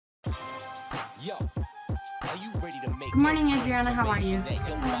Good morning, Adriana. How are you?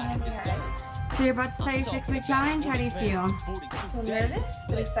 So you're about to start your 6-week challenge. How do you feel? I'm nervous,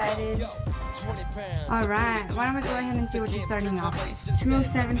 but excited. All right. Why don't we go ahead and see what you're starting off with?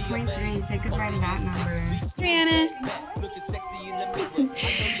 207.3. Say goodbye to that number. Adriana.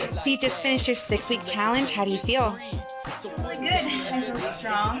 So you just finished your 6-week challenge. How do you feel? Really good. I feel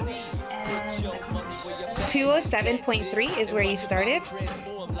strong and accomplished. 207.3 is where you started?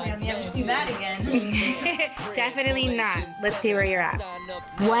 I'll never see that again. Definitely not. Let's see where you're at.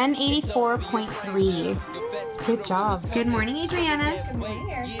 184.3. Good job. Good morning, Adriana. Good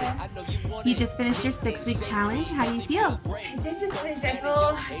morning, Erica. You just finished your 6-week challenge. How do you feel? I did just finish. I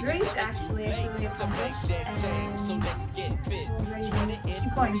feel great, actually. I feel really accomplished and feel ready to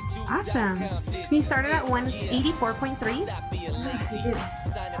keep going. Awesome. You started at 184.3. Yes, I did.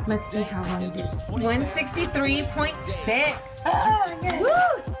 Let's see how well you did. 163.6. Oh, yes.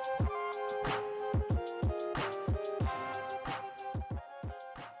 Woo!